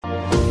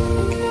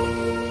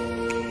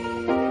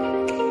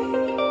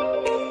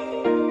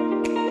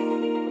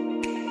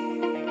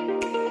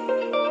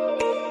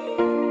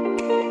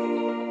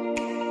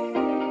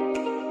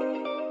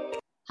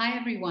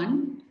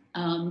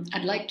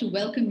like to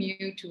welcome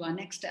you to our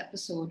next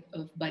episode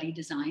of Buddy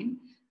Design.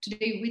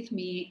 Today with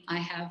me, I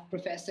have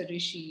Professor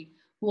Rishi,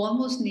 who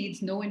almost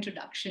needs no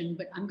introduction,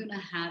 but I'm going to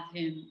have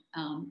him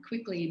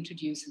quickly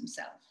introduce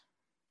himself.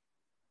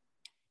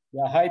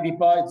 Yeah, hi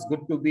Deepa, it's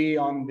good to be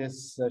on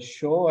this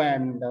show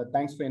and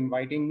thanks for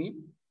inviting me.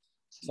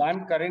 So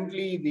I'm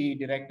currently the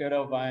director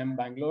of IIM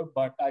Bangalore,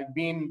 but I've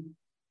been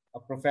a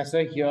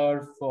professor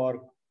here for a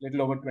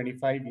little over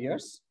 25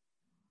 years.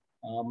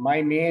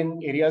 My main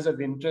areas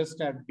of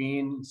interest have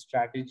been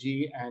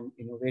strategy and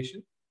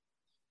innovation.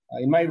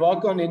 In my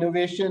work on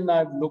innovation,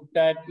 I've looked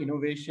at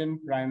innovation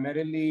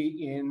primarily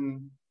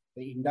in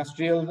the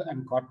industrial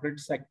and corporate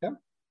sector.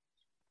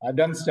 I've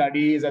done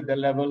studies at the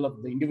level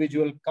of the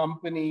individual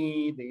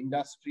company, the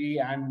industry,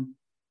 and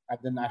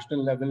at the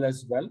national level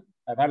as well.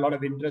 I've had a lot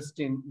of interest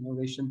in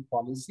innovation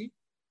policy.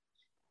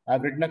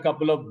 I've written a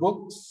couple of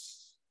books,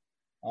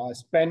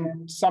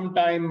 spent some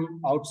time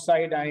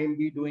outside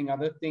IMB doing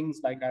other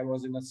things, like I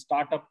was in a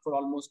startup for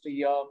almost a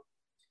year.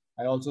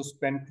 I also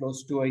spent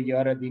close to a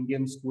year at the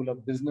Indian School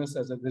of Business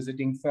as a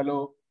visiting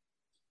fellow.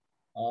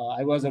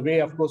 I was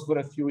away, of course, for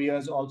a few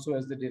years also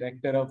as the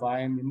director of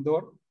IIM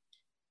Indore.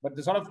 But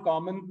the sort of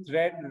common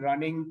thread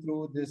running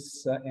through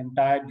this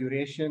entire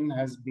duration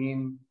has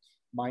been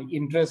my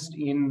interest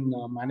in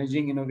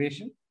managing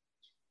innovation,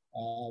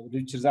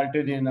 which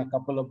resulted in a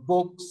couple of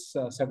books,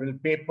 several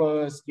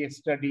papers, case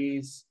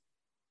studies,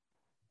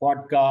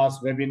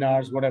 podcasts,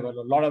 webinars, whatever,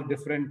 a lot of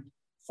different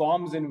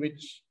forms in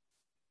which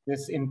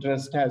this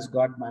interest has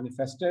got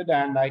manifested,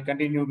 and I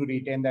continue to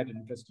retain that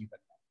interest even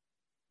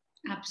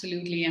now.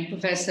 Absolutely. And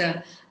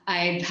Professor,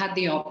 I've had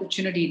the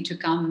opportunity to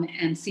come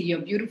and see your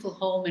beautiful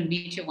home and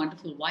meet your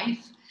wonderful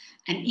wife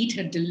and eat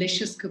her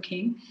delicious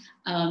cooking.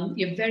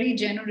 You're very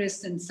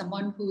generous and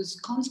someone who's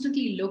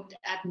constantly looked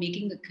at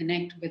making the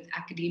connect with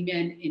academia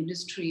and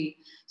industry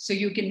so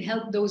you can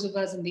help those of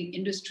us in the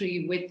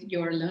industry with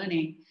your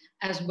learning,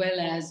 as well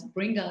as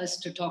bring us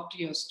to talk to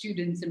your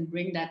students and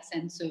bring that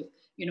sense of,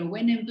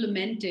 when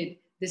implemented,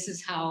 this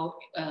is how,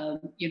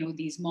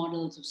 these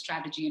models of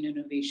strategy and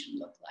innovation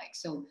look like.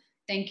 So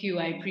thank you.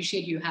 I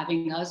appreciate you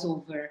having us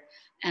over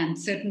and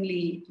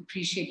certainly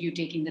appreciate you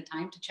taking the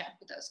time to chat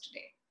with us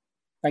today.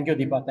 Thank you,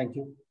 Deepa. Thank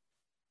you.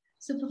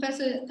 So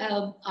Professor,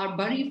 our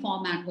buddy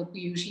format, what we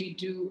usually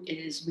do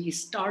is we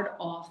start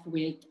off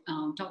with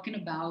talking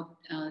about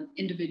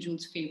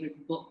individual's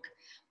favorite book.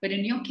 But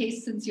in your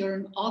case, since you're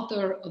an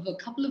author of a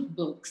couple of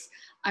books,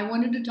 I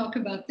wanted to talk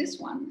about this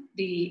one,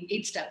 the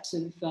 8 Steps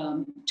of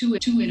to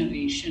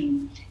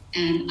Innovation.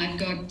 And I've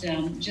got,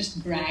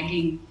 just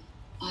bragging,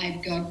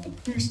 I've got a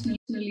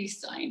personally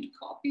signed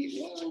copy.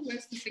 Whoa,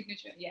 where's the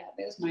signature? Yeah,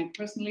 there's my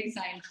personally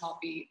signed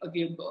copy of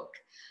your book.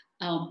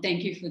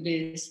 Thank you for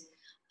this.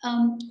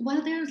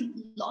 While there's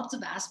lots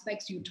of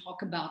aspects you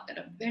talk about that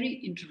are very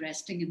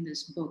interesting in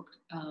this book,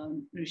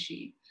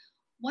 Rishi,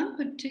 one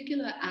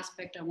particular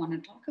aspect I want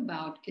to talk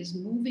about is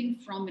moving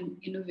from an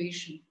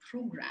innovation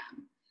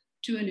program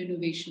to an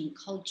innovation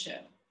culture.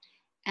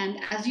 And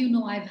as you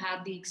know, I've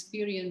had the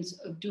experience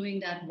of doing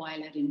that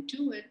while at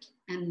Intuit.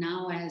 And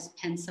now as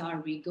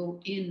Pensar, we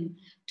go in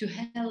to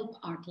help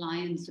our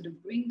clients sort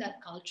of bring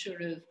that culture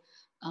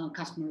of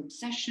customer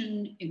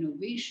obsession,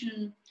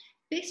 innovation,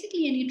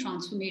 basically any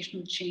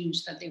transformational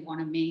change that they want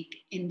to make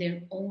in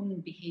their own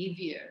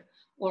behavior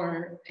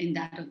or in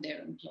that of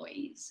their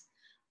employees.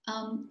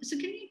 So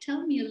can you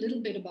tell me a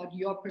little bit about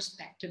your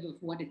perspective of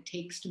what it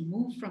takes to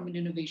move from an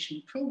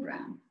innovation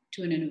program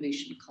to an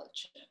innovation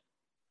culture?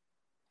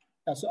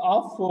 So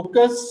our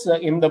focus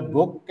in the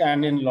book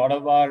and in a lot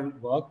of our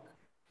work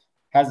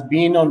has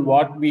been on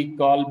what we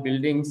call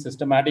building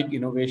systematic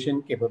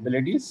innovation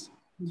capabilities,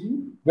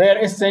 where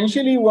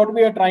essentially what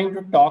we are trying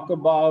to talk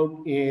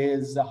about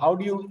is how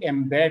do you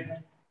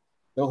embed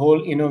the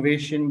whole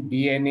innovation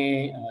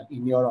DNA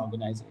in your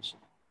organization.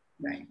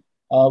 Right.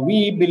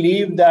 We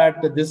believe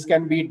that this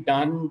can be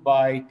done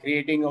by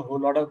creating a whole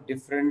lot of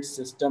different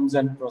systems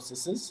and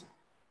processes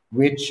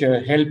which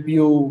help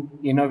you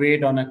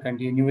innovate on a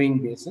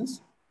continuing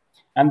basis.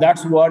 And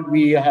that's what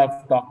we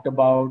have talked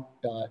about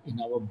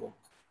in our book.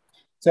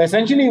 So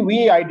essentially,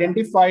 we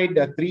identified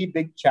 3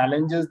 big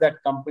challenges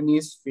that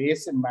companies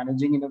face in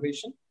managing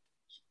innovation.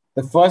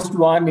 The first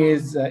one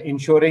is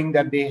ensuring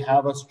that they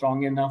have a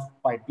strong enough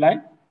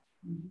pipeline.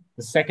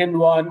 The second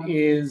one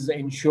is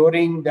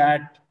ensuring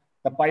that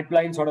the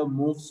pipeline sort of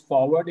moves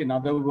forward. In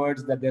other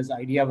words, that there's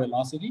idea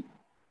velocity.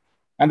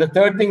 And the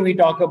third thing we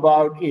talk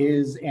about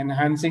is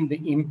enhancing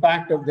the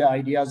impact of the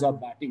ideas or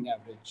batting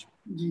average.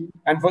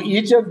 And for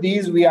each of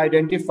these, we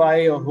identify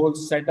a whole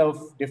set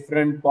of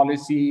different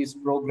policies,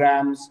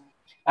 programs,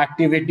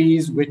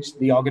 activities which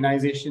the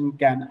organization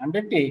can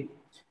undertake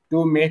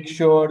to make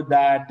sure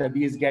that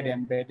these get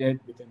embedded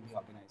within the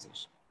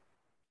organization.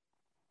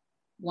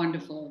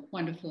 Wonderful,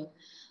 wonderful.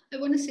 I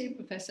want to say,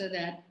 Professor,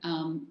 that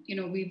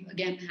we've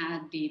again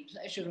had the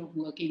pleasure of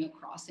working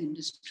across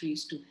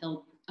industries to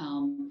help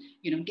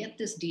get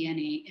this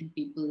DNA in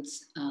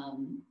people's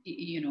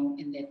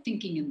in their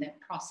thinking, in their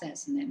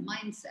process, in their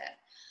mindset,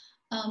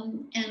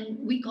 and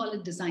we call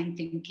it design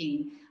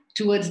thinking.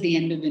 towards the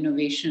end of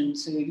innovation.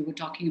 So you were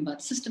talking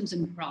about systems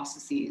and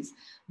processes.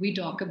 We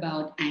talk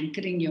about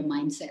anchoring your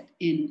mindset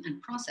in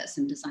and process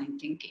and design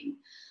thinking.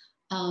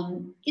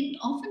 It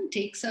often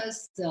takes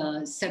us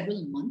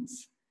several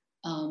months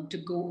to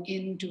go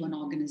into an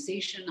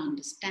organization,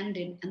 understand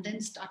it, and then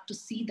start to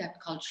see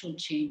that cultural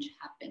change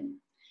happen.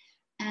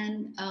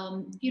 And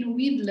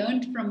we've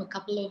learned from a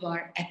couple of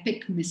our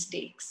epic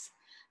mistakes,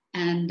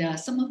 and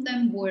some of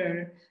them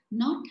were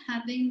not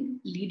having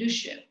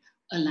leadership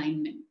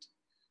alignment.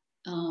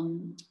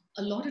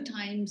 A lot of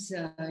times,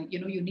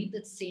 you need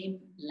the same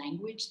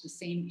language, the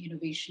same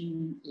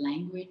innovation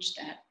language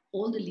that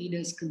all the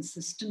leaders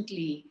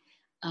consistently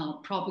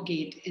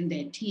propagate in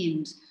their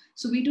teams.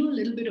 So we do a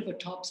little bit of a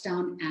tops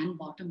down and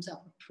bottoms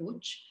up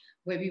approach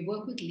where we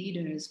work with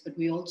leaders, but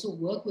we also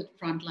work with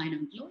frontline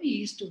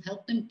employees to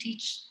help them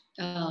teach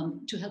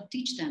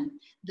them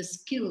the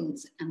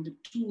skills and the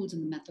tools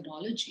and the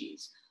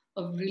methodologies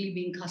of really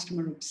being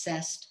customer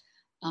obsessed.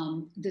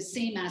 The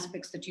same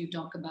aspects that you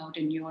talk about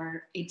in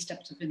your 8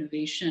 steps of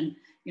innovation,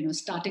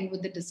 starting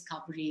with the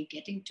discovery,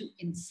 getting to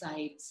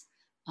insights,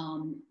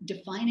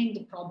 defining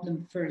the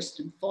problem first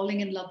and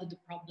falling in love with the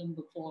problem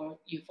before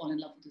you fall in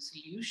love with the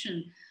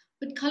solution.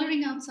 But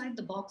coloring outside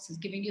the box is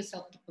giving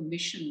yourself the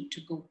permission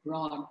to go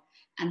broad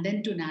and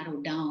then to narrow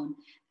down,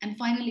 and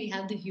finally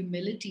have the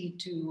humility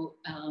to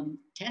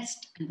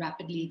test and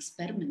rapidly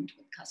experiment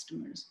with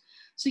customers.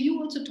 So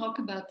you also talk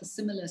about the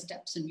similar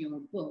steps in your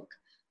book.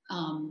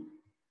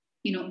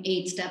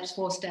 8 steps,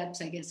 4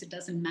 steps, I guess it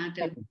doesn't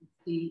matter,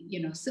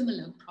 the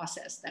similar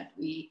process that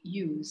we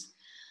use.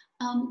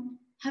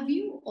 Have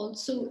you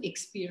also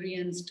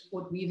experienced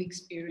what we've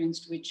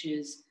experienced, which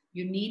is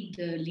you need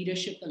the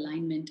leadership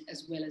alignment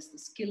as well as the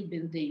skill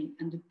building,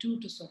 and the two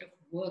to sort of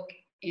work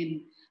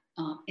in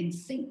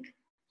sync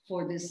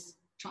for this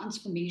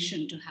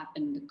transformation to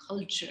happen, the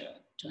culture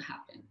to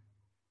happen?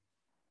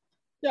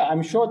 Yeah,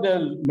 I'm sure there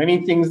are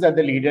many things that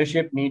the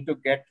leadership need to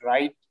get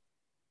right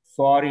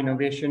for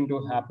innovation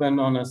to happen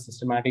on a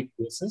systematic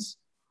basis.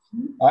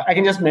 I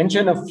can just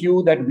mention a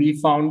few that we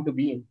found to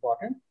be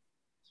important.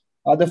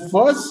 The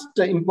first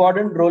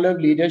important role of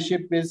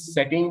leadership is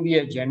setting the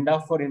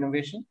agenda for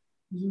innovation.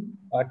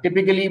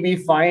 Typically, we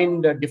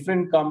find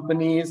different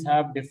companies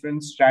have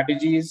different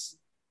strategies.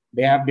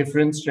 They have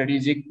different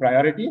strategic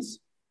priorities.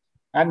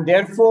 And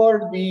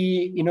therefore,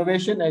 the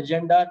innovation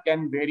agenda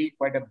can vary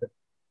quite a bit.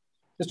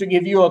 Just to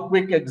give you a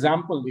quick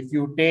example, if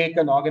you take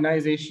an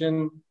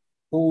organization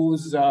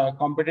whose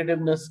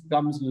competitiveness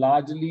comes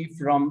largely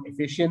from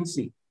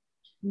efficiency,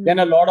 then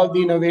a lot of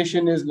the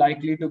innovation is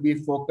likely to be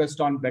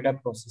focused on better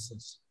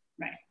processes.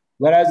 Right.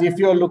 Whereas if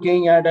you're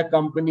looking at a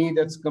company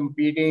that's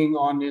competing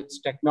on its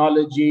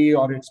technology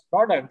or its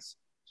products,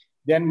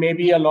 then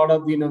maybe a lot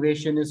of the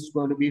innovation is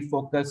going to be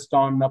focused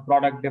on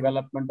product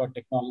development or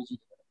technology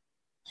development.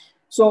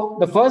 So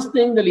the first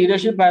thing the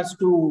leadership has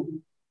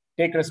to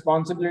take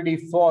responsibility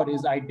for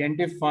is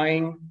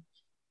identifying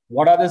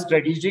what are the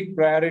strategic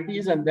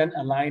priorities and then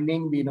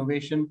aligning the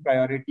innovation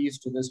priorities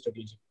to the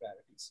strategic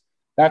priorities.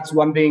 That's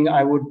one thing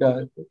I would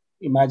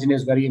imagine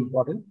is very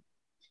important.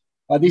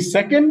 The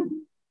second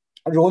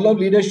role of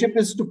leadership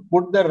is to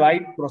put the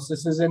right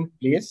processes in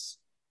place.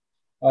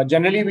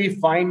 Generally, we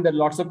find that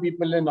lots of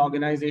people in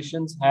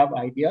organizations have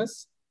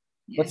ideas,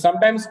 but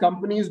sometimes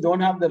companies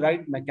don't have the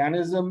right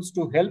mechanisms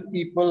to help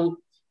people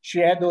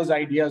share those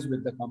ideas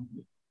with the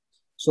company.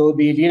 So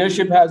the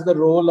leadership has the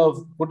role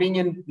of putting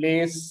in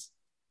place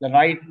the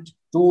right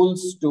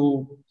tools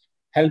to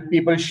help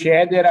people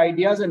share their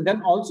ideas, and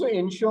then also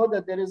ensure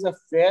that there is a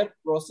fair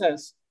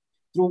process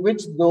through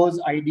which those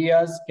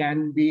ideas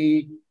can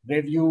be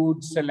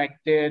reviewed,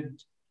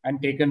 selected,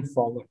 and taken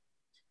forward.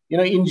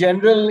 In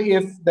general,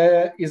 if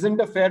there isn't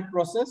a fair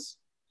process,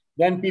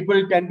 then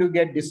people tend to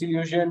get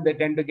disillusioned, they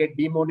tend to get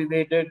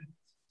demotivated,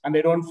 and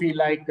they don't feel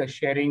like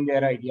sharing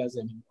their ideas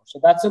anymore. So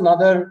that's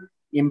another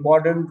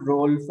important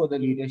role for the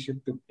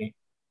leadership to play.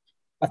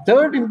 A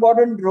third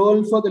important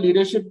role for the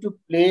leadership to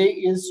play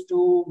is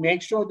to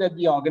make sure that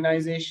the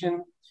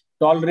organization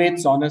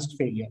tolerates honest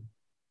failure.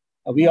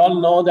 We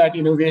all know that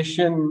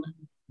innovation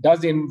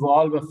does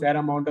involve a fair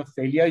amount of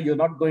failure. You're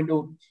not going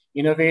to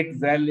innovate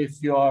well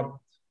if you're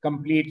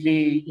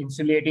completely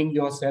insulating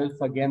yourself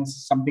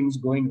against something's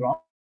going wrong.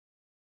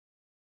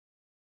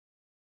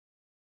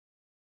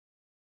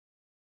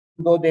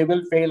 Though they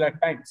will fail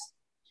at times.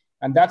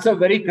 And that's a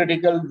very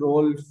critical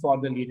role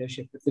for the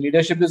leadership. If the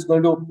leadership is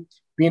going to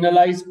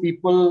penalize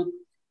people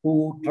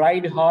who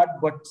tried hard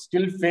but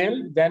still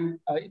failed, then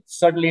it's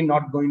certainly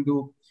not going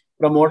to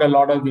promote a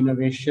lot of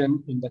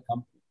innovation in the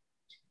company.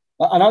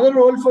 Another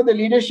role for the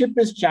leadership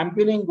is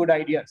championing good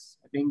ideas.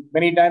 I think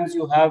many times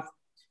you have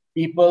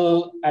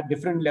people at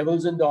different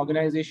levels in the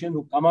organization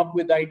who come up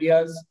with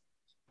ideas,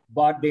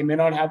 but they may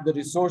not have the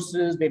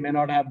resources, they may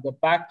not have the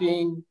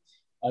backing,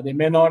 they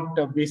may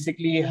not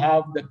basically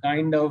have the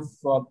kind of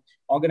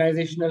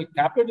organizational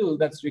capital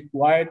that's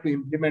required to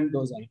implement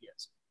those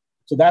ideas.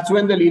 So that's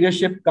when the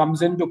leadership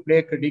comes in to play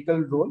a critical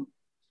role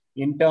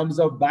in terms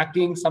of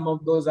backing some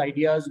of those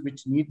ideas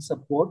which need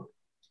support,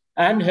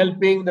 and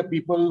helping the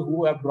people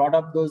who have brought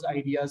up those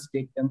ideas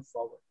take them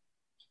forward.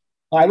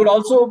 I would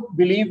also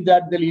believe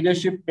that the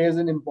leadership plays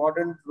an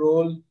important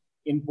role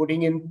in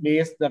putting in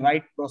place the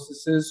right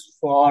processes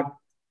for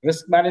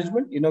risk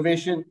management.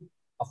 Innovation,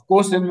 of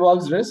course,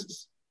 involves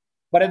risks,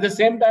 but at the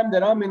same time,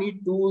 there are many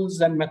tools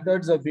and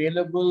methods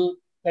available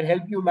that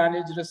help you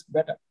manage risk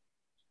better.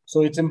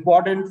 So it's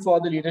important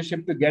for the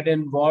leadership to get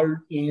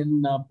involved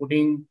in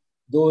putting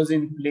those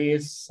in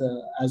place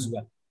as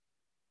well.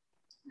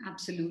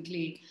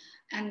 Absolutely.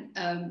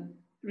 And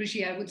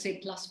Rishi, I would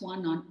say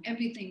 +1 on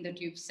everything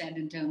that you've said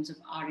in terms of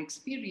our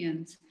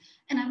experience.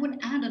 And I would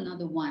add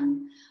another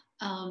one.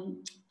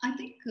 I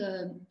think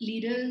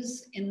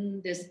leaders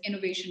in this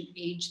innovation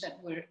age that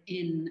we're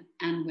in,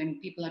 and when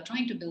people are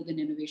trying to build an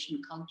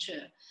innovation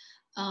culture,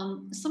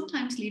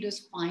 sometimes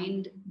leaders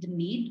find the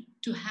need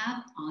to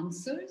have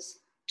answers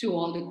to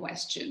all the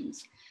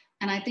questions.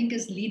 And I think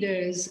as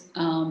leaders,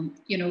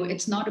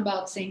 it's not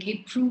about saying,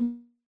 hey, prove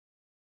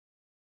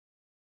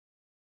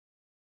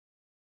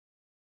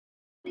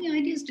many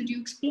ideas did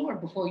you explore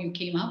before you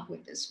came up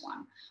with this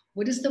one?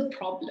 What is the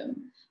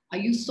problem? Are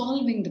you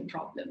solving the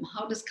problem?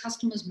 How do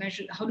customers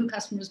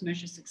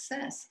measure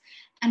success?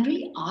 And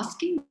really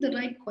asking the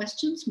right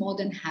questions more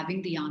than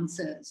having the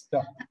answers.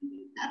 Yeah.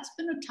 That's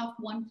been a tough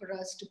one for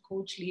us to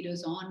coach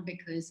leaders on,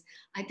 because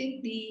I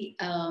think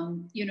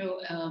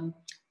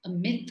a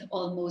myth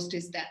almost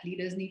is that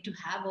leaders need to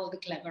have all the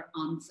clever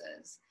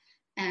answers.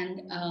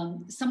 And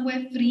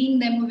somewhere freeing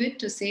them of it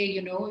to say,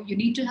 you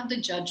need to have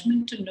the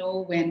judgment to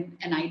know when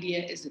an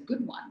idea is a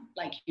good one,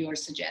 like you're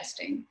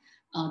suggesting,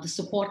 the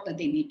support that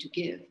they need to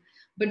give.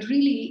 But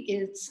really,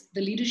 it's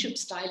the leadership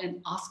style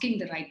and asking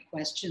the right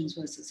questions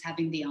versus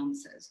having the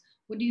answers.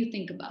 What do you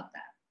think about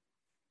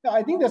that?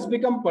 I think that's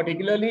become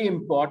particularly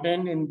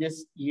important in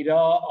this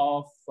era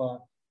of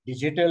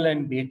digital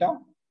and data,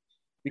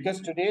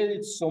 because today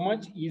it's so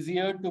much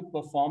easier to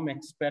perform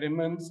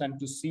experiments and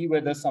to see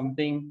whether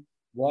something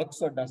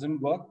works or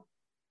doesn't work,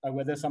 or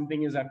whether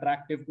something is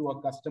attractive to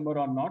a customer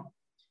or not.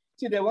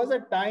 See, there was a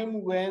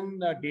time when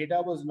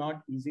data was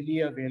not easily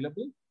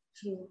available.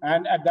 True.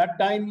 And at that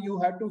time, you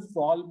had to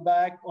fall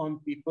back on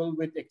people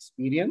with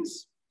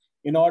experience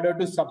in order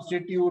to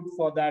substitute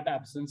for that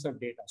absence of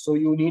data. So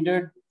you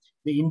needed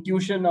the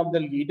intuition of the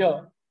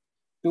leader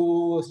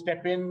to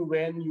step in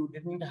when you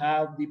didn't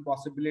have the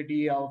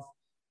possibility of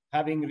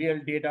having real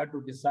data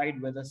to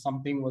decide whether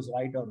something was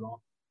right or wrong.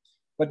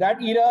 But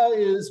that era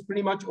is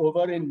pretty much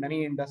over in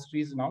many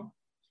industries now,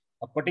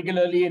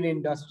 particularly in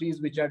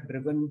industries which are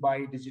driven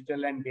by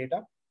digital and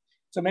data.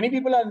 So many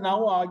people are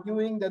now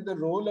arguing that the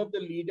role of the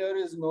leader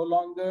is no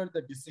longer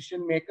the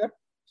decision maker.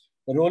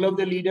 The role of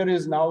the leader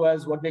is now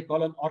as what they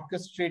call an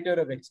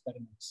orchestrator of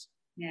experiments.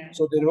 Yeah.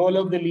 So the role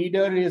of the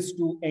leader is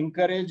to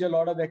encourage a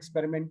lot of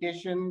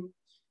experimentation,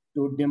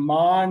 to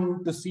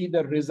demand to see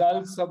the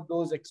results of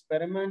those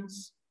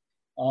experiments.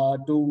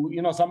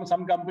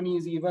 Some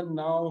companies even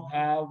now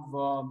have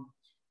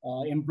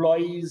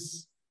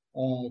employees,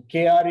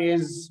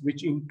 KRAs,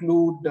 which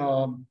include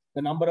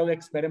the number of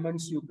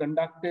experiments you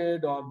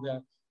conducted or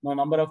the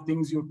number of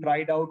things you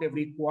tried out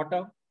every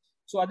quarter.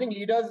 So I think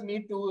leaders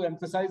need to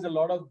emphasize a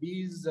lot of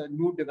these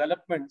new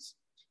developments,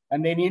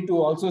 and they need to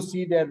also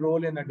see their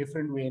role in a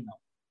different way now.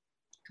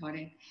 Got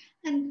it.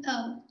 And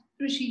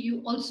Rishi,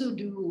 you also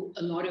do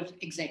a lot of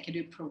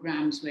executive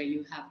programs where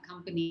you have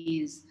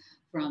companies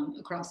from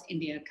across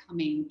India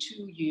coming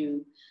to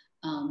you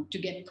to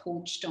get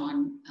coached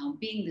on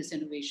being this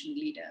innovation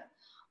leader.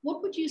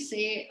 What would you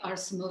say are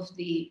some of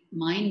the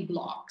mind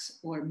blocks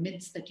or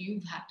myths that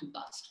you've had to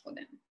bust for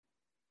them?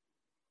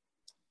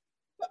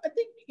 I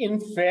think in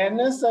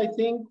fairness, I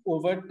think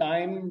over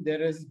time,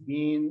 there has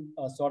been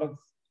a sort of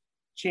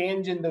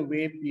change in the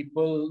way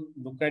people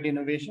look at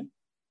innovation.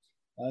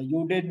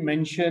 You did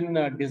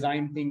mention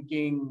design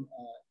thinking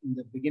in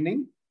the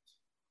beginning.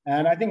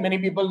 And I think many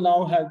people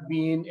now have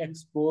been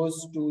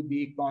exposed to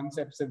the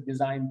concepts of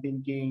design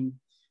thinking.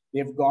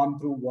 They've gone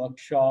through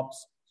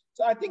workshops.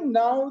 So I think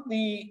now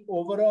the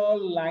overall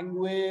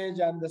language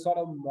and the sort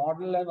of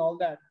model and all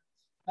that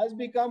has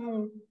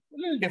become a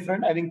little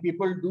different. I think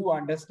people do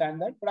understand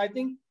that, but I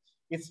think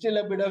it's still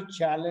a bit of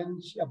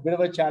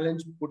a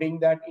challenge putting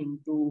that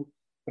into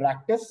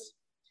practice,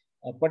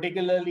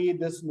 particularly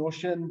this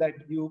notion that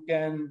you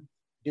can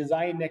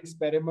design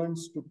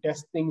experiments to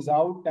test things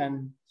out,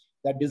 and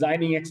that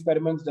designing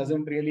experiments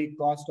doesn't really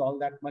cost all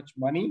that much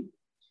money.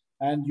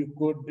 And you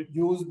could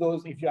use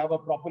those, if you have a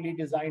properly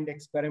designed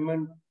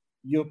experiment,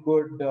 you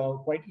could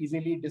quite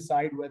easily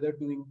decide whether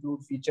to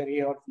include feature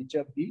A or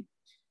feature B.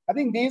 I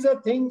think these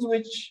are things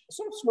which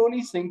sort of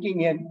slowly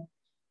sinking in.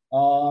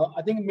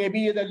 I think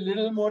maybe it's a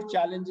little more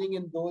challenging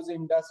in those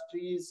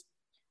industries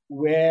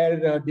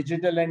where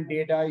digital and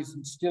data is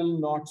still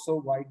not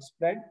so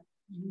widespread.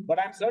 Mm-hmm. But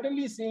I'm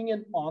certainly seeing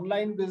in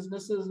online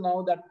businesses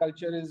now that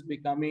culture is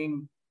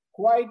becoming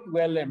quite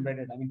well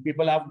embedded. I mean,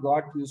 people have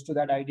got used to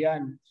that idea.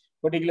 And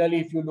particularly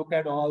if you look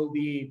at all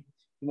the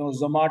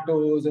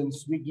Zomatos and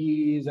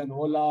Swiggies and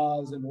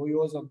Olas and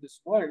Oyos of this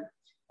world,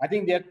 I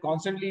think they're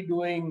constantly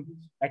doing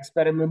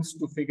experiments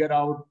to figure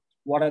out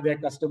what are their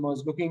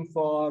customers looking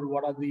for,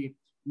 what are the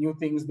new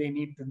things they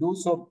need to do.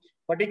 So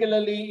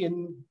particularly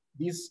in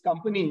these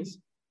companies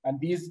and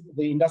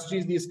the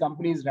industries these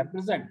companies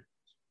represent,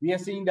 we are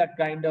seeing that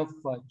kind of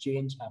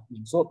change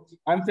happening. So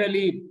I'm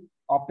fairly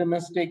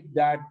optimistic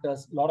that a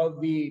lot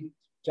of the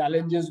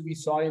challenges we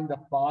saw in the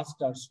past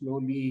are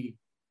slowly,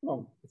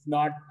 if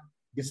not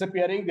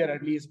disappearing, they're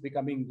at least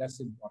becoming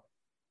less important.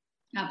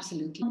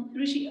 Absolutely.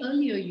 Rishi,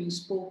 earlier you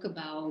spoke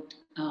about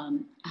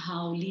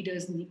how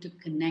leaders need to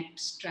connect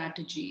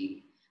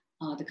strategy,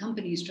 the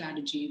company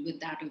strategy, with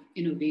that of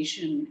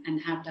innovation and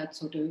have that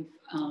sort of,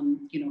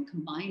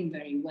 combine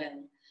very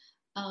well.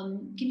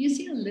 Can you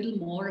say a little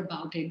more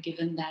about it,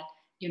 given that,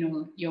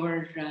 your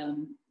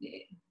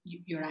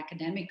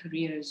academic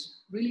career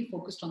is really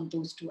focused on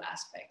those two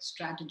aspects,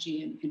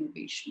 strategy and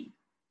innovation?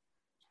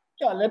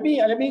 Yeah, let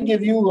me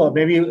give you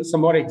maybe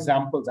some more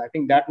examples. I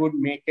think that would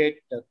make it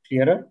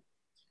clearer.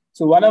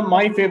 So one of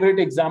my favorite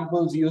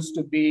examples used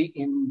to be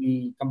in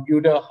the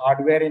computer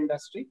hardware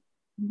industry.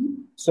 Mm-hmm.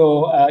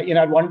 So,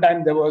 at one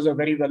time, there was a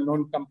very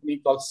well-known company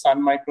called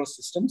Sun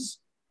Microsystems.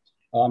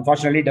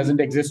 Unfortunately, it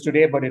doesn't exist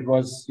today, but it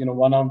was,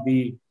 one of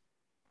the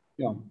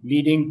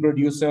leading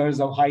producers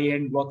of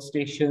high-end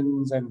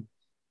workstations, and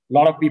a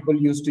lot of people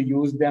used to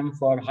use them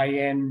for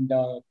high-end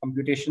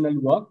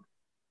computational work.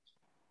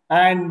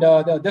 And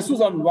this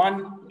was on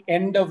one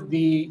end of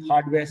the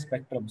hardware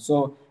spectrum.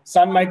 So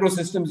Sun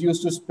Microsystems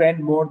used to spend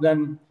more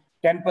than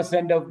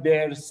 10% of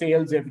their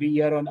sales every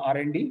year on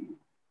R&D.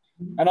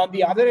 And on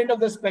the other end of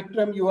the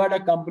spectrum, you had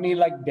a company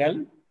like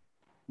Dell,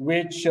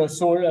 which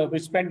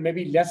spent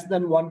maybe less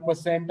than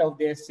 1% of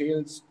their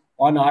sales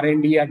on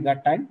R&D at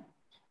that time.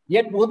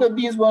 Yet both of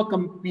these were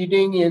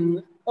competing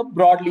in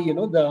broadly,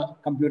 the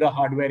computer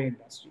hardware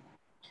industry.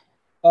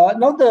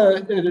 Now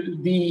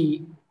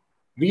the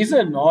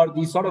reason or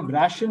the sort of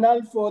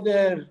rationale for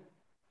their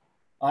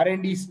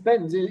R&D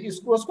spends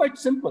was quite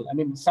simple. I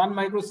mean, Sun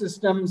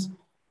Microsystems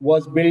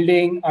was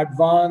building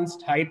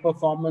advanced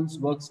high-performance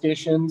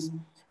workstations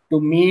to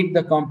meet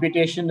the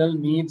computational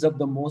needs of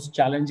the most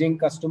challenging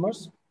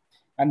customers.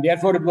 And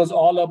therefore, it was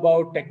all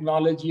about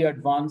technology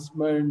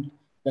advancement,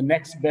 the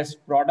next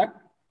best product.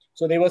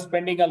 So they were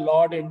spending a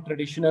lot in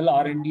traditional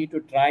R&D to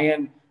try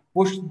and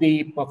push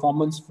the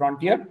performance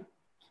frontier.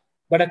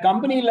 But a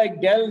company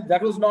like Dell,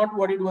 that was not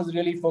what it was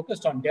really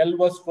focused on. Dell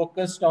was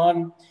focused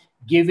on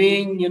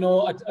giving,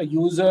 a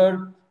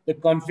user the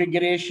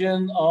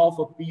configuration of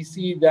a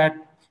PC that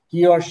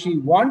he or she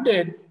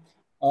wanted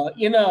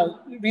in a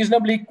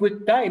reasonably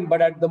quick time,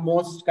 but at the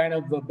most kind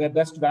of the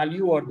best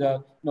value or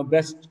the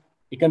best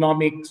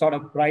economic sort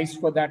of price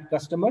for that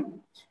customer.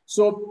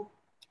 So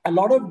a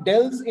lot of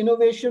Dell's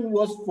innovation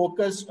was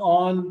focused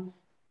on,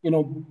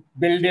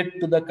 build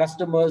it to the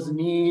customer's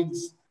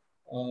needs,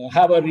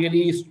 have a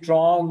really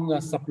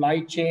strong supply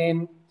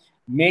chain,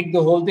 make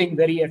the whole thing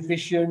very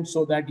efficient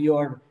so that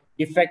your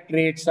defect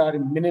rates are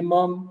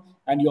minimum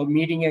and you're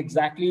meeting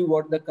exactly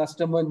what the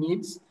customer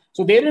needs.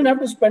 So they didn't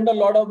have to spend a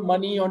lot of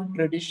money on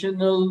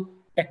traditional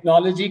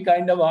technology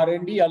kind of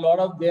R&D. A lot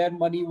of their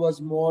money was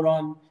more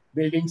on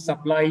building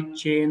supply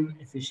chain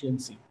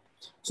efficiency.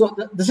 So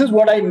this is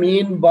what I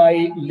mean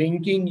by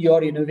linking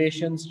your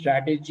innovation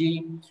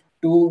strategy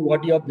to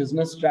what your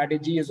business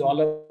strategy is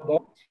all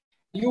about.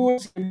 You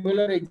would see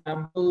similar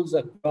examples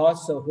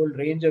across a whole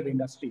range of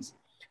industries,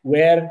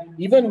 where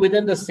even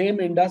within the same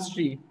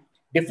industry,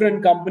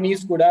 different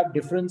companies could have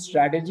different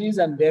strategies,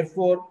 and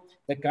therefore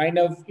the kind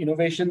of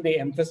innovation they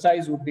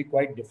emphasize would be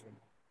quite different.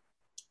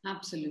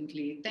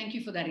 Absolutely. Thank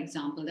you for that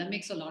example. That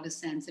makes a lot of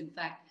sense. In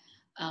fact,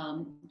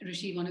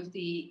 Rishi, one of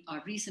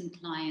our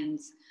recent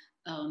clients,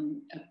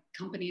 a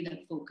company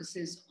that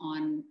focuses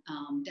on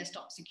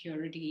desktop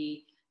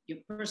security, your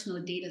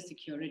personal data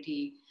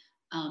security,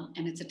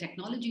 and it's a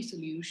technology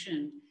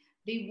solution.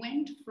 They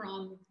went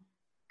from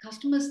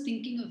customers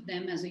thinking of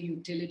them as a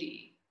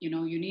utility.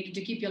 You needed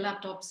to keep your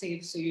laptop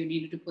safe, so you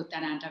needed to put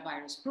that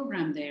antivirus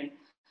program there,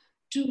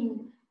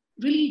 to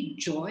really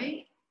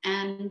joy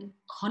and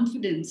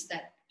confidence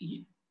that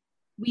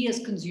we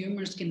as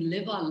consumers can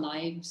live our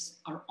lives,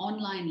 our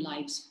online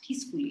lives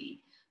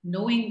peacefully,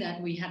 knowing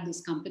that we have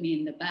this company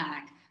in the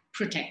back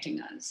protecting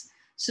us.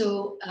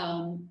 So,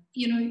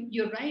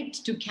 you're right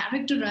to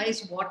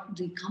characterize what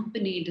the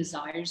company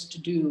desires to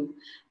do,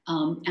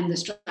 and the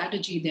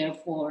strategy,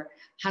 therefore,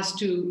 has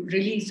to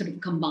really sort of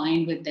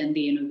combine with then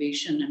the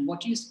innovation, and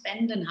what you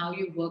spend and how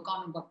you work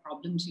on and what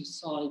problems you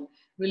solve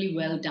really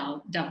well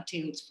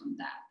dovetails from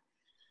that.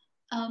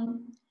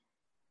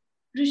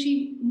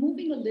 Rishi,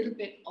 moving a little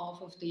bit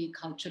off of the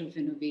culture of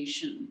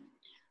innovation,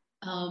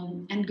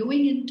 and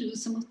going into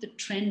some of the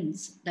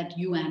trends that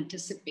you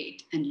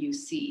anticipate and you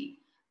see.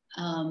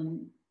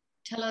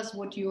 Tell us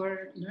what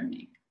you're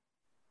learning.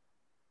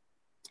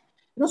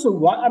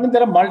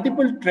 There are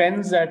multiple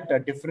trends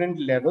at different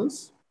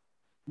levels.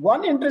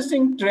 One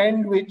interesting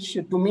trend, which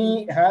to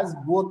me has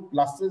both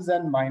pluses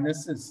and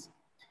minuses,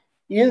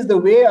 is the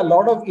way a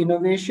lot of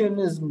innovation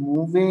is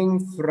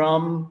moving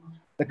from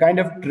the kind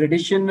of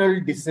traditional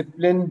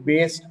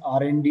discipline-based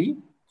R&D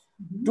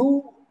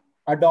to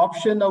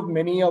adoption of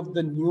many of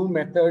the new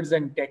methods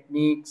and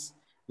techniques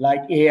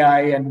like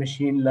AI and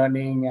machine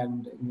learning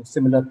and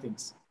similar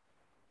things.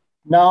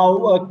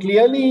 Now,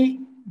 clearly,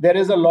 there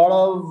is a lot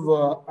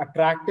of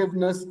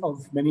attractiveness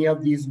of many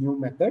of these new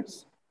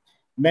methods.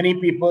 Many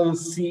people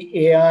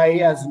see AI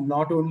as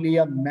not only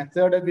a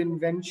method of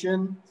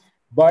invention,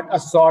 but a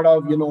sort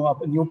of,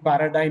 a new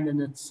paradigm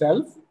in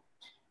itself.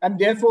 And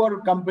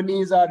therefore,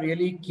 companies are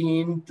really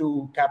keen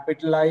to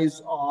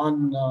capitalize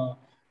on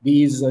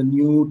these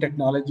new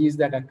technologies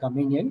that are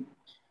coming in.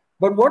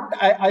 But what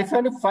I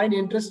find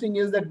interesting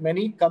is that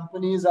many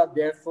companies are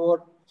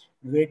therefore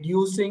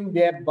reducing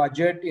their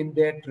budget in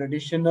their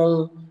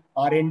traditional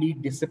R&D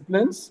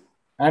disciplines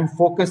and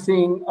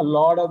focusing a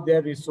lot of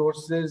their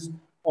resources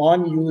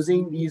on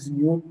using these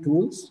new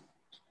tools.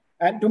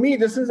 And to me,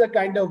 this is a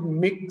kind of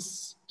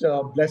mixed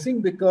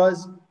blessing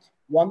because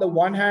on the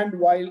one hand,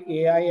 while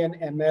AI and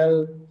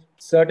ML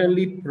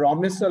certainly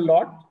promise a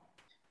lot,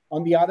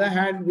 on the other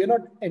hand, we're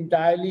not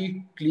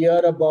entirely clear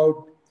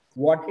about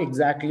what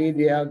exactly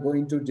they are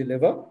going to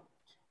deliver.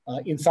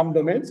 In some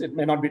domains, it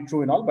may not be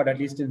true in all, but at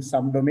least in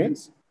some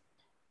domains.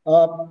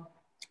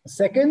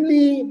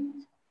 Secondly,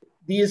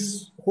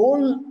 this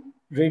whole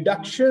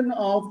reduction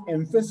of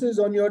emphasis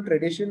on your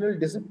traditional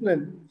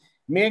discipline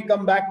may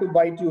come back to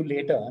bite you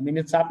later. I mean,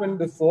 it's happened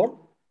before.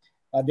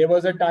 There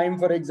was a time,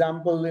 for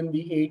example, in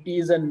the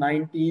 80s and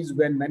 90s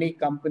when many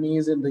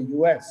companies in the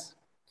US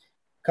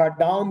cut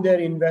down their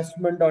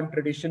investment on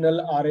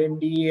traditional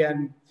R&D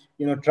and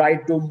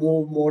tried to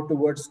move more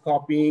towards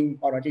copying,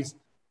 or at least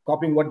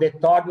copying what they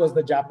thought was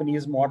the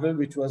Japanese model,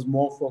 which was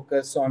more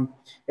focused on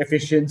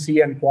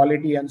efficiency and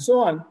quality and so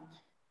on.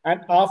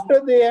 And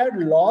after they had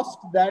lost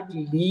that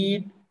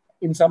lead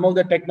in some of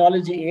the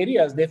technology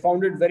areas, they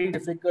found it very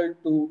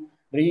difficult to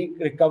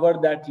recover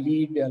that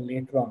lead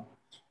later on.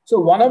 So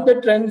one of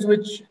the trends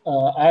which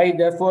I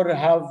therefore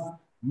have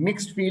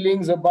mixed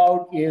feelings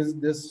about is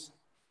this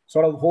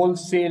sort of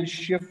wholesale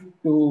shift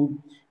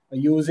to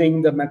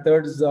using the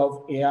methods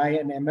of AI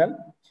and ML.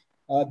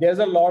 There's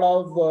a lot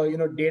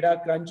of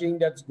data crunching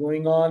that's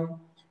going on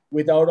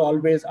without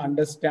always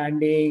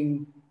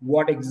understanding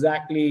what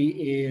exactly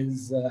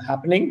is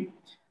happening.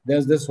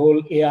 There's this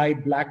whole AI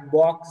black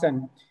box,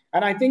 and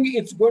I think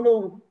it's going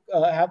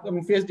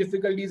to face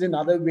difficulties in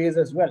other ways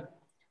as well.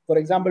 For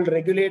example,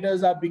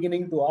 regulators are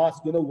beginning to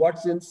ask,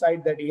 what's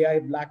inside that AI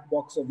black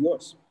box of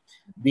yours?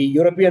 The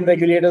European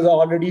regulators are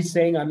already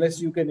saying,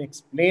 unless you can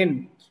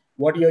explain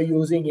what you're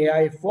using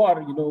AI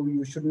for,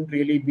 you shouldn't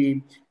really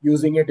be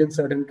using it in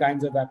certain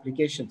kinds of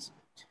applications.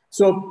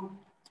 So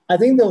I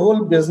think the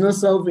whole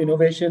business of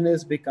innovation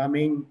is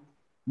becoming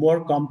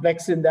more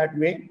complex in that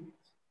way.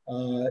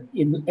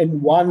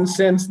 In one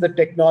sense, the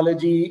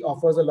technology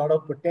offers a lot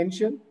of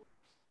potential,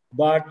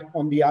 but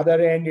on the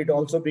other end, it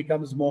also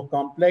becomes more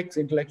complex.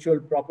 Intellectual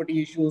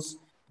property issues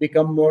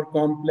become more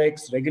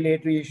complex,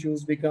 regulatory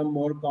issues become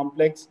more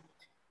complex.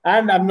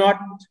 And I'm not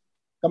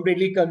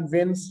completely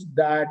convinced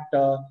that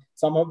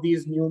some of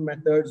these new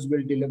methods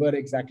will deliver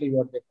exactly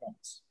what they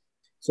promise.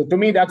 So to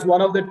me, that's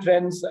one of the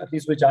trends, at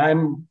least which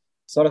I'm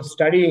sort of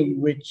studying,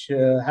 which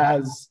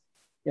has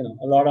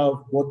a lot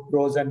of both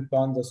pros and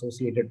cons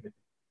associated with it.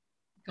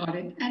 Got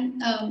it.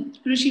 And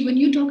Rishi, when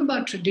you talk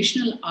about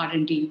traditional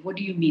R&D, what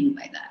do you mean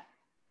by that?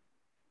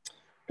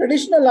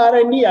 Traditional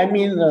R&D, I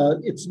mean,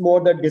 it's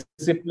more the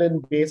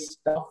discipline-based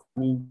stuff.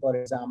 I mean, for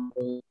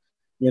example,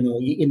 in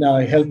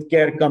a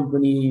healthcare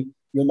company,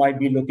 you might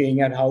be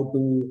looking at how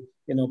to,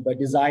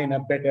 design a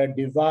better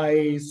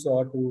device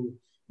or to,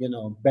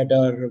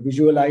 better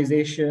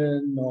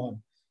visualization, or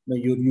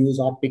you'd use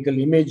optical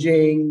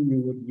imaging,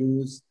 you would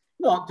use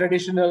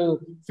traditional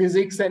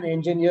physics and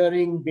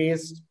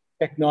engineering-based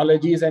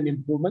technologies and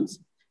improvements.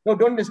 No,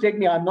 don't mistake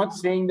me. I'm not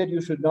saying that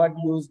you should not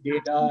use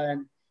data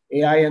and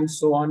AI and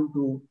so on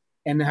to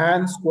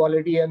enhance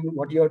quality and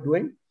what you're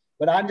doing.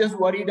 But I'm just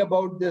worried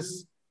about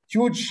this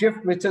huge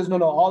shift, which says,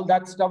 no, all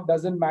that stuff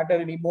doesn't matter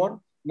anymore.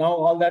 Now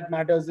all that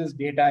matters is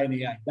data and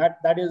AI.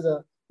 That is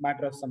a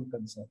matter of some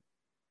concern.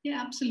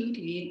 Yeah,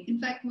 absolutely. In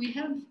fact, we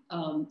have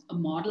a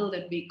model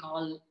that we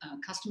call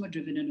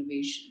customer-driven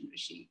innovation,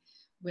 Rishi,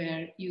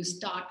 where you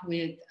start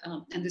with,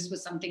 and this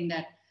was something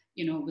that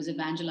was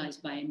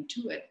evangelized by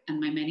Intuit, and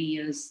my many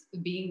years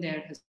being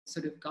there has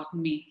sort of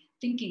gotten me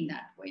thinking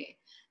that way.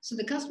 So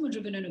the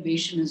customer-driven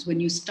innovation is when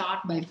you start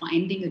by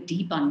finding a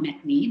deep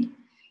unmet need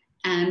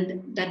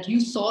and that you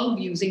solve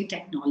using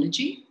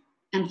technology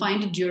and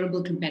find a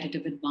durable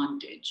competitive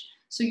advantage.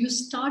 So you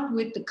start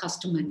with the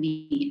customer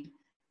need.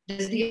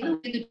 There's the other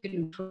way that you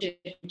can approach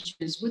it, which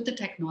is with the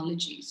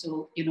technology.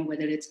 So,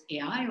 whether it's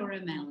AI or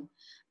ML,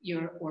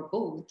 or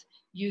both,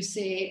 you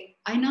say,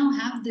 I now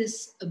have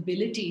this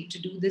ability to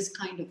do this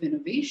kind of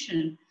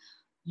innovation.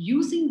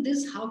 Using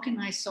this, how can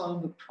I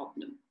solve a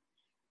problem?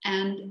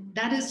 And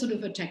that is sort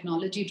of a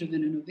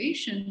technology-driven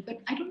innovation.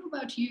 But I don't know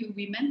about you,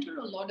 we mentor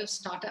a lot of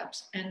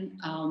startups, and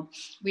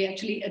we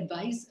actually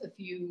advise a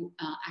few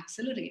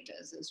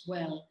accelerators as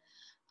well.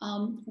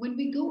 When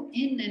we go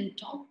in and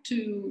talk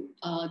to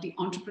the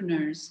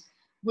entrepreneurs,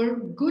 we're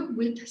good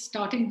with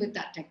starting with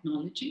that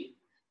technology,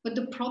 But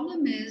the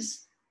problem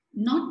is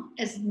not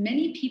as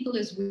many people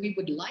as we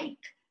would like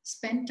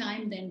spend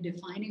time then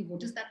defining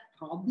what is that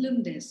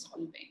problem they're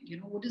solving,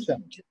 what is the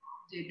job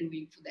they're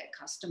doing for their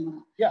customer.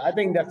 Yeah, I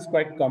think that's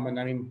quite common.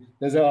 I mean,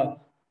 there's a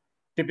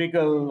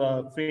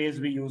typical phrase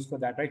we use for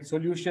that, right?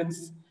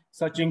 Solutions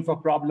searching for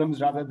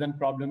problems rather than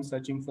problems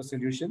searching for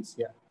solutions.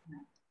 Yeah.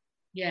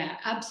 Yeah,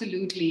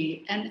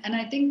 absolutely. And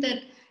I think that,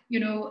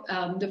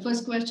 the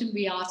first question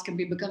we ask, and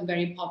we become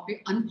very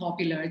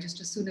unpopular just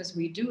as soon as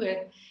we do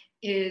it,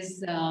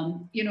 is,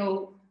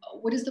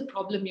 what is the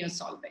problem you're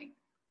solving?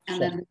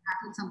 And then we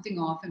tackle something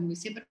off and we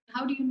say, but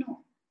how do you know?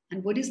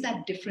 And what is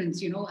that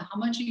difference? How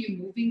much are you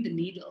moving the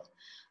needle?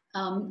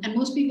 And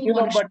most people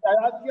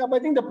but I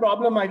think the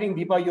problem,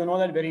 Deepa, you know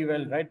that very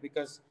well, right?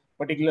 Because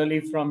particularly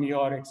from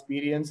your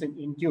experience in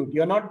Intuit,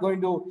 you're not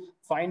going to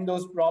find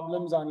those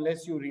problems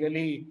unless you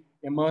really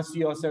immerse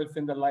yourself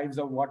in the lives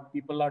of what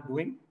people are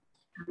doing.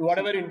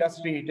 Whatever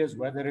industry it is,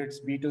 whether it's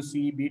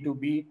B2C,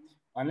 B2B,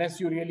 unless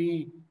you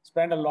really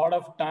spend a lot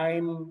of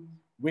time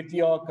with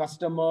your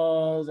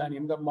customers and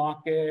in the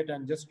market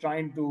and just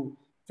trying to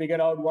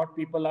figure out what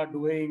people are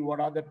doing, what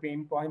are the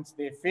pain points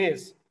they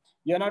face,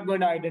 you're not going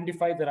to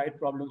identify the right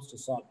problems to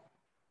solve.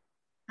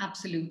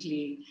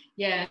 Absolutely.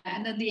 Yeah.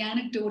 And then the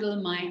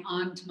anecdotal, my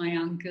aunt, my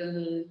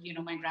uncle,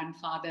 my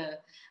grandfather,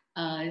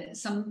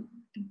 some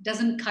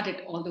doesn't cut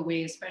it all the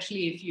way,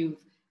 especially if you've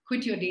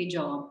quit your day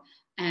job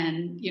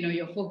and,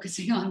 you're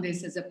focusing on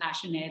this as a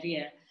passion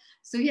area.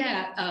 So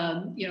yeah,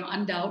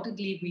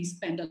 undoubtedly we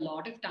spend a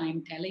lot of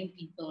time telling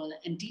people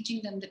and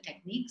teaching them the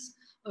techniques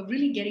of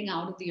really getting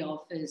out of the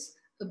office,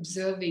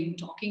 observing,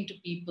 talking to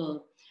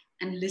people,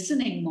 and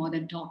listening more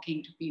than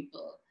talking to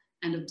people,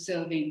 and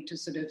observing to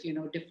sort of,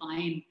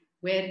 define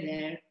where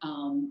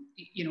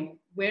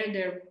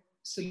their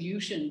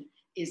solution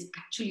is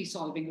actually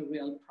solving a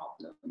real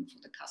problem for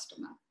the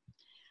customer.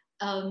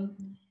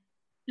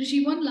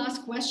 Rishi, one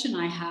last question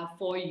I have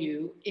for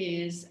you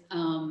is,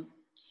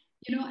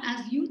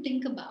 as you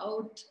think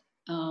about,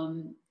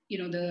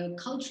 the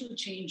cultural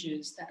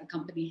changes that a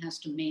company has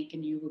to make,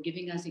 and you were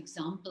giving us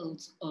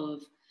examples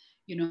of,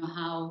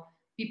 how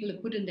people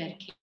have put in their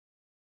case.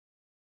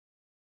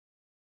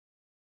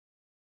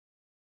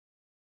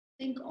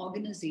 I think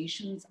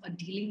organizations are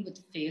dealing with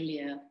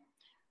failure.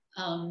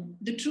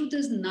 The truth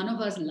is, none of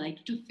us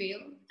like to fail.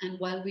 And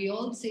while we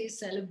all say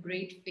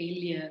celebrate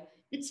failure,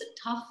 it's a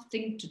tough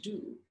thing to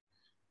do.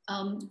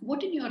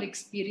 What in your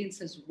experience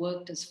has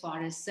worked as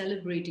far as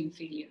celebrating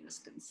failure is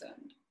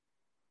concerned?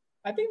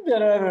 I think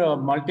there are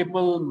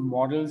multiple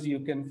models you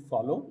can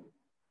follow.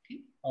 Okay.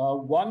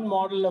 One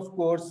model, of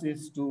course,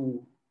 is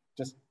to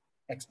just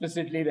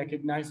explicitly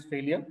recognize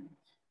failure.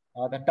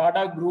 The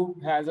Tata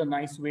Group has a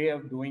nice way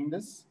of doing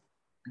this.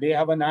 They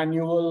have an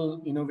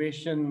annual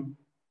innovation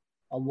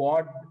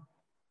award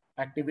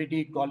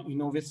activity called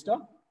Innovista.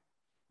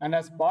 And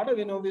as part of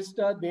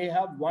Innovista, they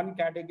have one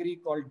category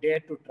called Dare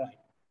to Try.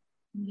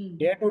 Mm-hmm.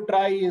 Dare to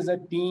Try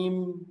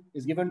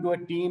is given to a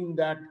team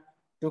that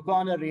took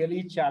on a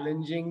really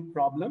challenging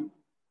problem,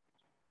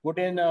 put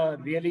in a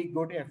really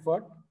good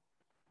effort,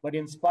 but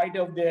in spite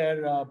of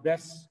their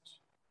best,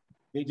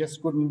 they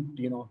just couldn't,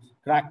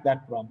 crack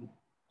that problem.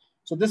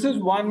 So this is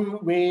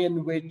one way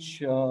in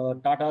which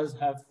Tatas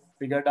have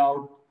figured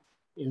out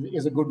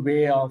is a good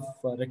way of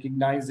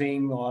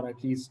recognizing or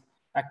at least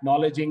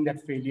acknowledging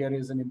that failure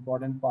is an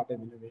important part of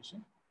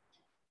innovation.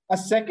 A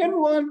second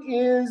one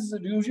is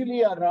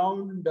usually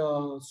around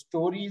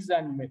stories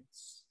and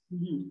myths.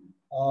 Mm-hmm.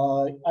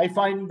 I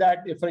find that,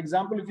 for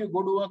example, if you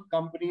go to a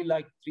company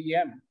like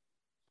 3M,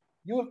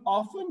 you'll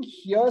often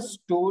hear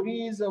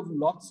stories of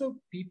lots of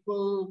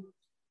people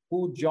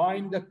who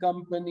joined the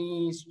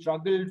company,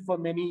 struggled for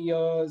many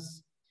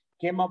years,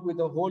 came up with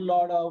a whole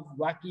lot of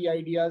wacky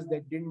ideas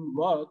that didn't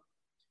work,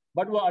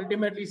 but were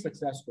ultimately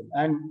successful.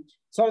 And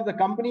so the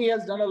company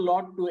has done a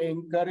lot to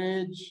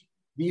encourage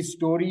these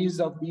stories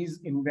of these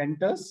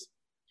inventors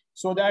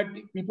so that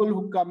people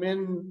who come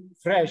in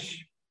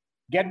fresh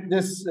get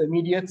this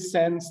immediate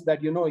sense that,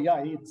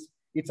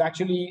 it's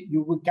actually,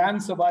 you can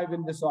survive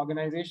in this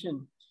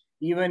organization,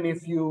 even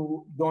if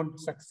you don't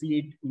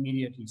succeed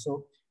immediately.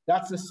 So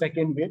that's the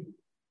second bit.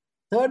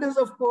 Third is,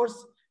 of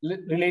course,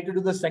 related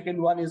to the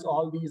second one is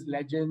all these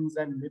legends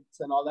and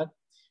myths and all that.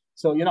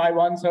 So, I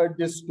once heard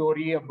this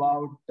story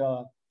about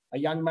a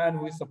young man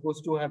who is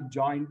supposed to have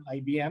joined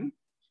IBM,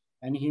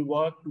 and he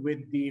worked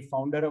with the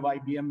founder of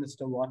IBM,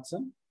 Mr.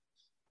 Watson.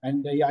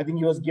 And I think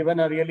he was given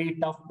a really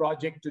tough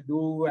project to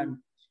do, and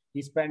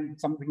he spent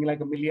something like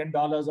 $1 million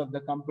of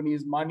the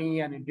company's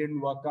money, and it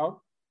didn't work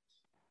out.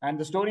 And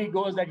the story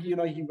goes that, he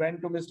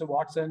went to Mr.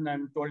 Watson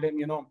and told him,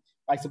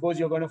 I suppose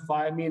you're going to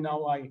fire me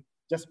now. I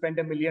just spent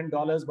 $1 million,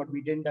 but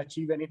we didn't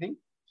achieve anything.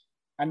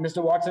 And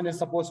Mr. Watson is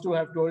supposed to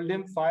have told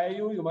him, fire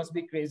you? You must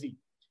be crazy.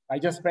 I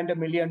just spent $1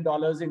 million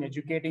in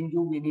educating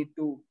you. We need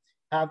to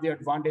have the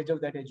advantage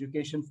of that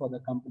education for the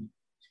company.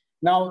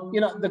 Now,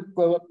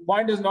 the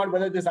point is not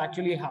whether this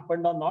actually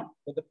happened or not,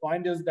 but the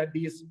point is that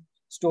these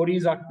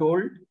stories are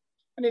told,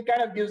 and it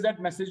kind of gives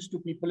that message to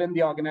people in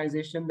the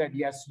organization that,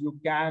 yes, you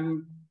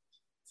can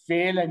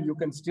fail and you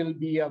can still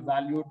be a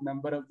valued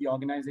member of the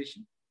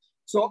organization.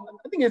 So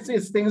I think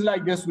it's things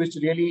like this which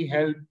really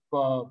help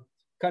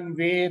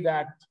convey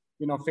that,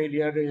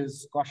 failure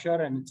is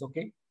kosher and it's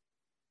okay.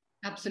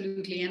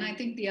 Absolutely. And I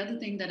think the other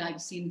thing that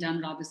I've seen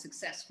done rather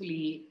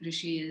successfully,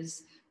 Rishi,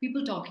 is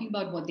people talking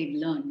about what they've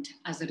learned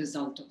as a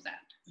result of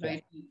that,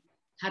 right? Yeah.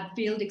 Had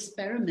failed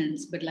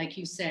experiments, but like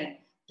you said,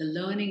 the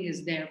learning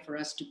is there for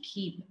us to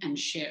keep and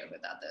share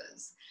with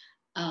others.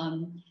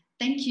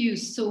 Thank you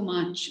so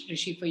much,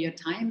 Rishi, for your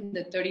time.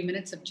 The 30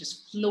 minutes have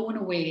just flown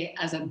away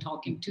as I'm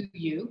talking to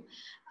you.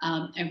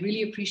 I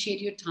really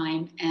appreciate your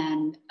time,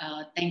 and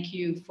thank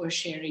you for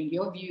sharing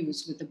your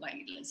views with the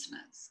Buddy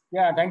listeners.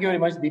 Yeah, thank you very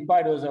much,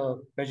 Deepa. It was a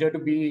pleasure to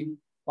be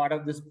part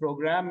of this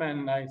program,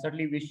 and I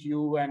certainly wish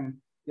you and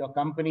your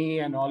company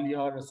and all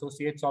your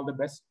associates all the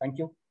best. Thank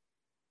you.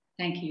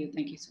 Thank you.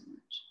 Thank you so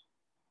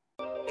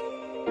much.